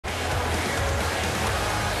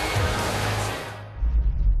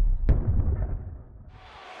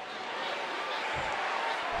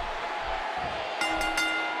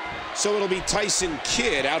So it'll be Tyson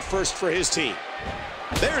Kidd out first for his team.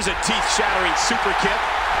 There's a teeth-shattering super kick.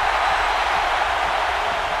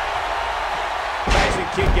 Tyson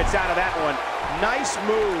Kidd gets out of that one. Nice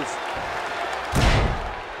move.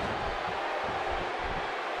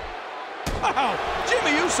 Wow,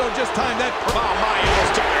 Jimmy Uso just timed that. Oh my, he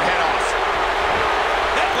almost took their head off.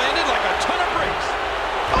 That landed like a ton of bricks.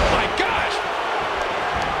 Oh my gosh.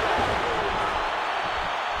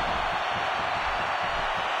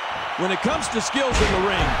 When it comes to skills in the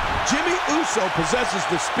ring, Jimmy Uso possesses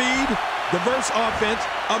the speed, diverse offense,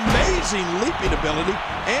 amazing leaping ability,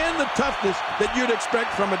 and the toughness that you'd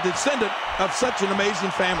expect from a descendant of such an amazing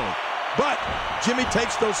family. But Jimmy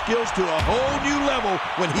takes those skills to a whole new level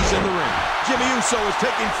when he's in the ring. Jimmy Uso is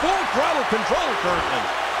taking full throttle control currently.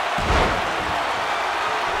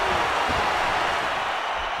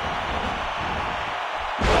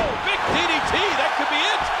 Oh, big DDT, that could be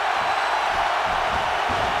it.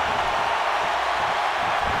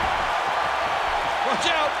 Watch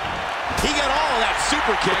out. He got all of that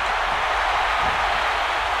super kick.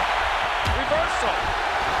 Reversal.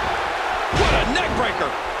 What a neck breaker.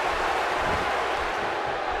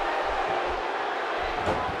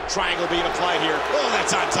 Triangle being applied here. Oh,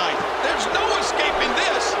 that's on tight. There's no escaping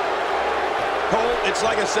this. Cole, it's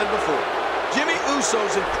like I said before. Jimmy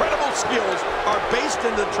Uso's incredible skills are based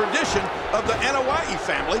in the tradition of the Anoa'i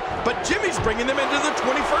family, but Jimmy's bringing them into the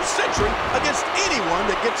 21st century against anyone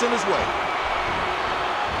that gets in his way.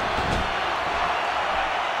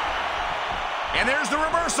 And there's the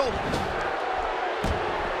reversal.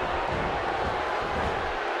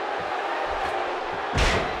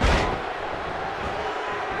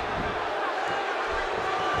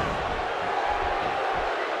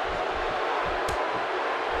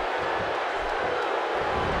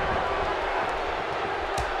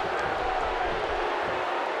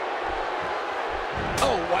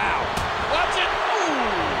 Oh, wow. Watch it. Ooh.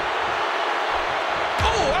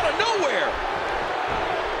 Oh, out of nowhere.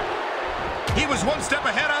 He was one step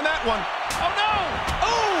ahead on that one. Oh, no.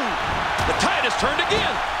 Oh, the tide has turned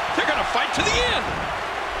again. They're going to fight to the end.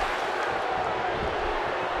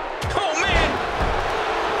 Oh, man.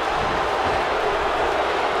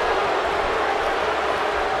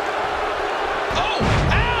 Oh,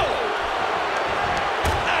 ow.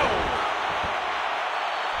 Ow.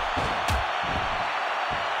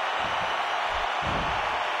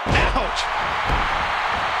 Ouch!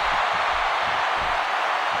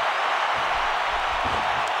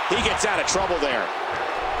 He gets out of trouble there.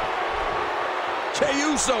 Jey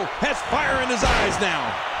Uso has fire in his eyes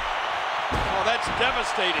now. Oh, that's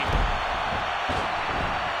devastating.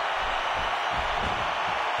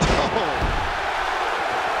 Oh.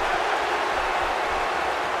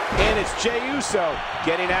 And it's Jey Uso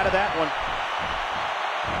getting out of that one.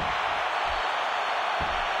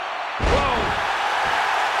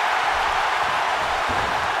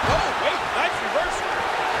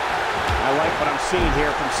 I like what I'm seeing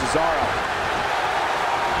here from Cesaro.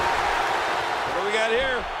 What do we got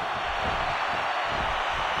here?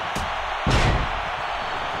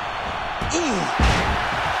 Ooh.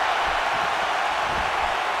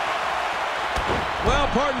 Well,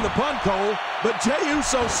 pardon the pun, Cole, but Jey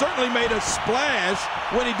Uso certainly made a splash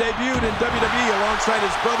when he debuted in WWE alongside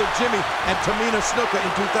his brother Jimmy and Tamina Snuka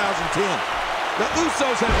in 2010. The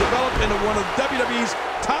Usos have developed into one of WWE's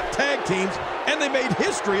top tag teams, and they made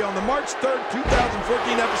history on the March 3rd,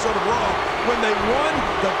 2014 episode of Raw when they won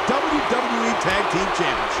the WWE Tag Team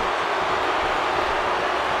Championship.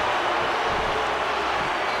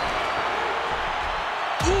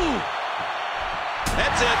 Ooh!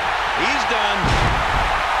 That's it. He's done.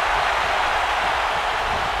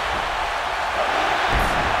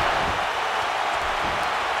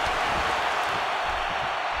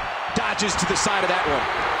 Dodges to the side of that one.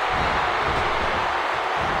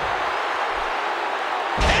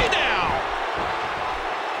 Hey now!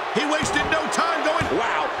 He wasted no time going.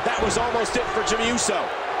 Wow, that was almost it for Jimmy Uso.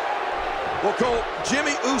 Well, Cole,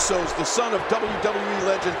 Jimmy Uso's the son of WWE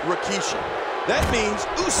legend Rikishi. That means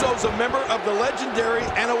Uso's a member of the legendary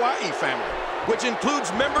Anoa'i family, which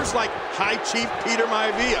includes members like High Chief Peter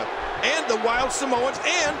Maivia and the Wild Samoans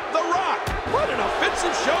and The Rock. What an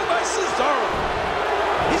offensive show by Cesaro.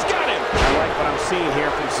 He's got him. I like what I'm seeing here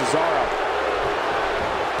from Cesaro.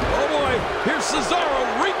 Oh boy, here's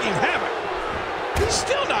Cesaro wreaking havoc. He's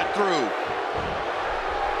still not through.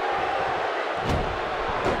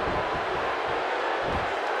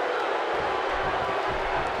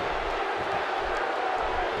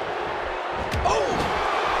 Oh!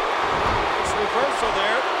 It's reversal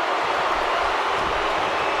there.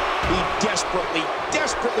 He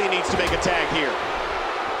desperately needs to make a tag here.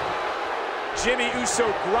 Jimmy Uso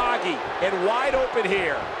groggy and wide open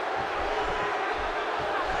here.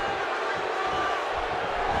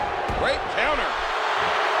 Great counter.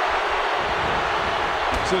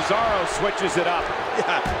 Cesaro switches it up.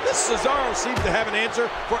 Yeah, this Cesaro seems to have an answer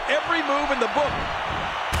for every move in the book.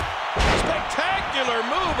 Spectacular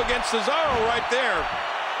move against Cesaro right there.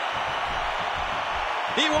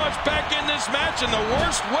 He wants back in this match in the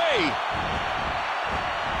worst way.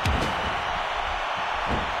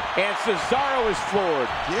 And Cesaro is floored.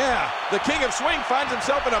 Yeah, the King of Swing finds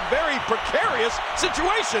himself in a very precarious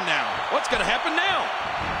situation now. What's going to happen now?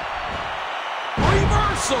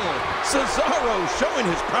 Reversal! Cesaro showing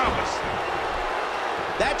his prowess.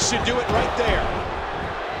 That should do it right there.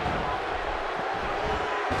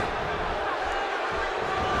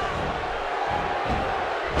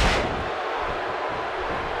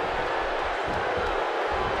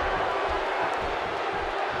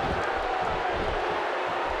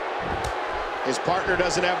 His partner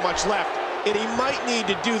doesn't have much left, and he might need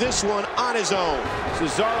to do this one on his own.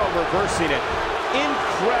 Cesaro reversing it.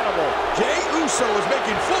 Incredible. Jey Uso is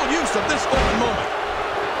making full use of this open moment.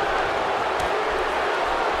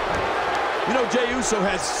 You know, Jey Uso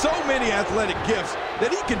has so many athletic gifts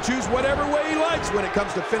that he can choose whatever way he likes when it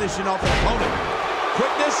comes to finishing off an opponent.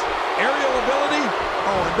 Quickness, aerial ability,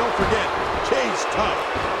 oh, and don't forget, Jey's tough.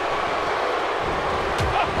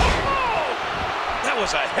 That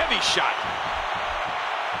was a heavy shot.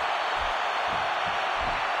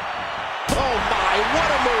 Oh my, what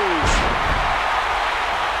a move!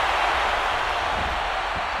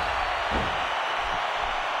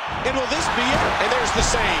 And will this be it? And there's the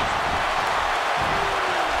save.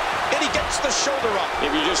 And he gets the shoulder up.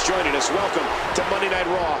 If you're just joining us, welcome to Monday Night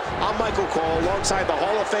Raw. I'm Michael Cole alongside the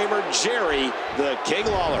Hall of Famer Jerry the King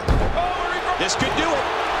Lawler. This could do it.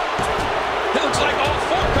 It looks like all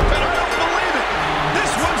four competitors. I don't believe it.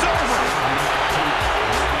 This one's over.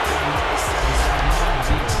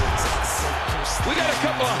 We got a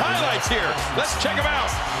couple of highlights here. Let's check them out.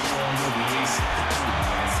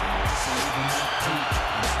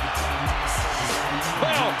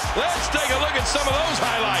 Well, let's take a look at some of those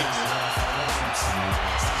highlights.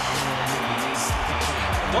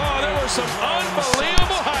 Oh, there were some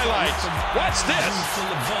unbelievable highlights. Watch this.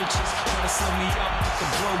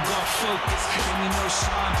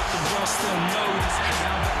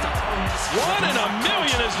 One in a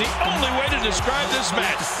million is the only way to describe this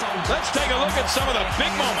match. Let's take a look at some of the big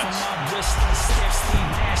moments.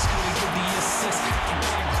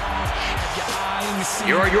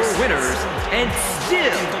 Here are your winners, and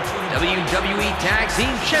still WWE Tag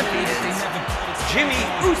Team Champions, Jimmy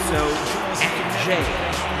Uso and Jey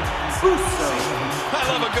Uso. I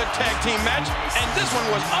love a good tag team match, and this one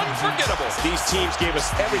was unforgettable. These teams gave us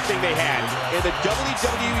everything they had, and the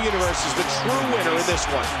WWE Universe is the true winner in this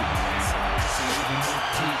one.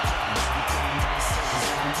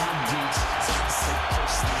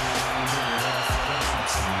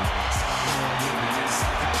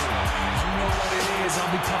 I'll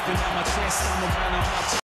be puffing out my chest, I'm around